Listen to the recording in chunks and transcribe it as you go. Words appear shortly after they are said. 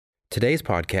Today's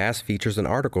podcast features an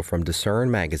article from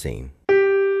Discern Magazine.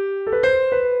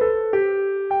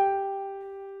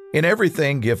 In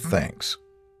everything, give thanks.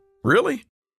 Really?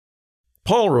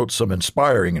 Paul wrote some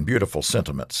inspiring and beautiful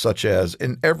sentiments, such as,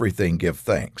 in everything, give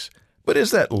thanks. But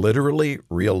is that literally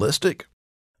realistic?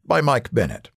 By Mike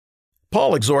Bennett.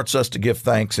 Paul exhorts us to give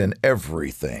thanks in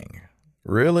everything.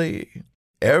 Really?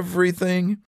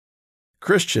 Everything?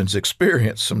 Christians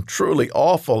experience some truly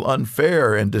awful,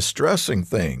 unfair, and distressing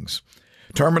things.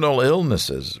 Terminal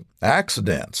illnesses,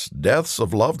 accidents, deaths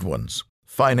of loved ones,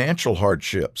 financial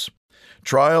hardships,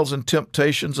 trials and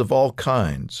temptations of all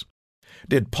kinds.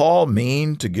 Did Paul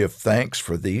mean to give thanks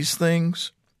for these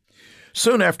things?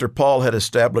 Soon after Paul had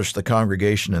established the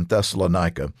congregation in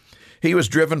Thessalonica, he was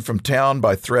driven from town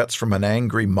by threats from an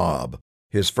angry mob.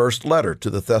 His first letter to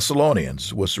the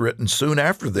Thessalonians was written soon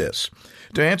after this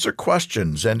to answer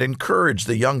questions and encourage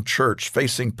the young church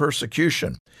facing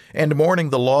persecution and mourning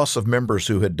the loss of members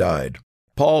who had died.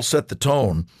 Paul set the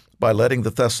tone by letting the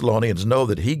Thessalonians know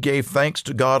that he gave thanks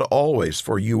to God always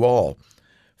for you all.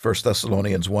 1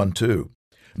 Thessalonians 1:2.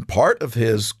 Part of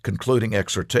his concluding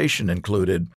exhortation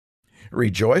included,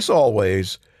 "Rejoice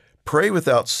always, pray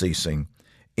without ceasing,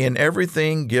 in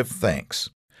everything give thanks,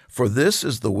 for this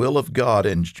is the will of God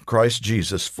in Christ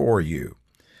Jesus for you."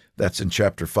 That's in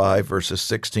chapter 5, verses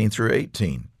 16 through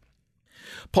 18.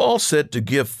 Paul said to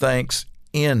give thanks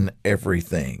in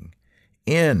everything,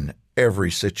 in every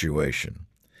situation.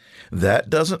 That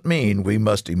doesn't mean we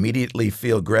must immediately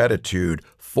feel gratitude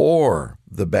for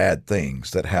the bad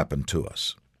things that happen to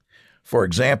us. For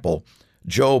example,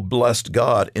 Job blessed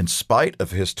God in spite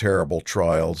of his terrible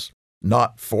trials,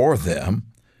 not for them.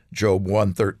 Job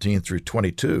 1:13 through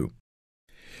 22.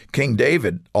 King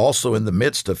David, also in the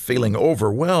midst of feeling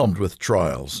overwhelmed with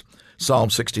trials, Psalm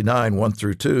 69, 1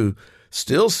 through 2,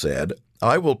 still said,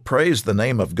 "I will praise the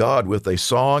name of God with a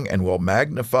song and will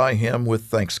magnify him with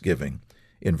thanksgiving,"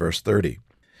 in verse 30.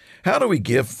 How do we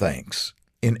give thanks?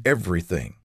 In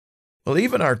everything. Well,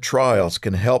 even our trials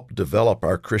can help develop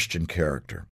our Christian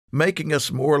character, making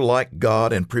us more like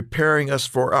God and preparing us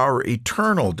for our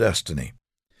eternal destiny.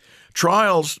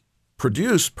 Trials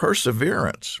produce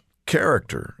perseverance,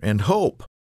 character, and hope.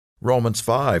 Romans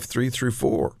 5, 3 through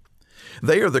 4.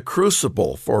 They are the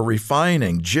crucible for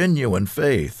refining genuine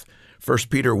faith. 1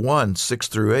 Peter 1, 6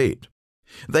 through 8.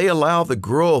 They allow the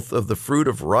growth of the fruit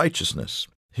of righteousness.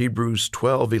 Hebrews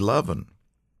 12:11.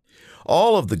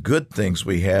 All of the good things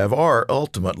we have are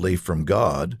ultimately from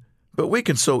God, but we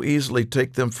can so easily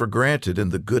take them for granted in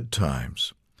the good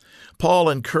times. Paul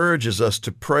encourages us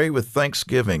to pray with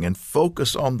thanksgiving and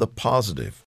focus on the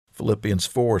positive. Philippians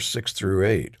 4, 6 through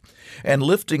 8. And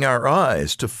lifting our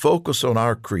eyes to focus on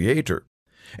our Creator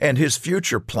and His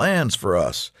future plans for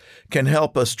us can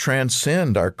help us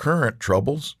transcend our current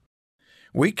troubles.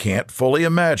 We can't fully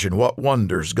imagine what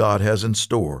wonders God has in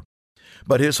store,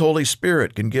 but His Holy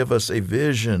Spirit can give us a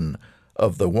vision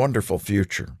of the wonderful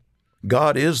future.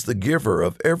 God is the giver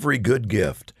of every good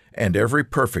gift and every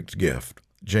perfect gift.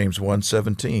 James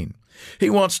 1:17. He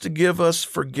wants to give us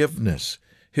forgiveness,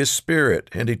 His Spirit,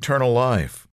 and eternal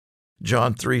life.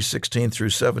 John 3:16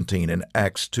 through 17 and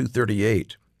Acts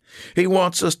 2:38. He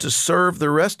wants us to serve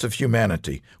the rest of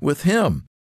humanity with Him.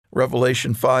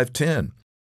 Revelation 5:10.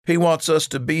 He wants us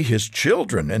to be His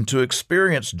children and to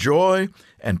experience joy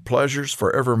and pleasures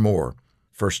forevermore.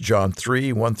 1 John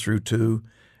 3, 1 through 2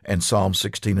 and Psalm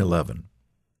 16:11.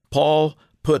 Paul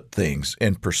put things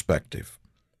in perspective.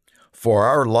 For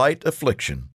our light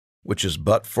affliction, which is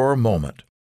but for a moment,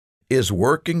 is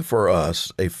working for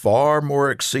us a far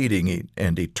more exceeding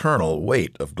and eternal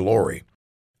weight of glory.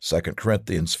 2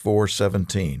 Corinthians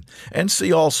 4:17, and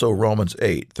see also Romans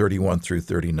 8:31 through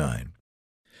 39.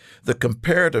 The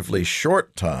comparatively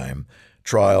short time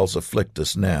trials afflict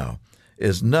us now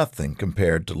is nothing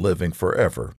compared to living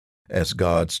forever as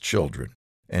God's children,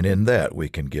 and in that we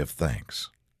can give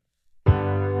thanks.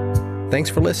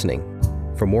 Thanks for listening.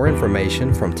 For more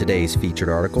information from today's featured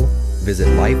article, visit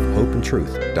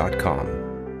lifehopeandtruth.com.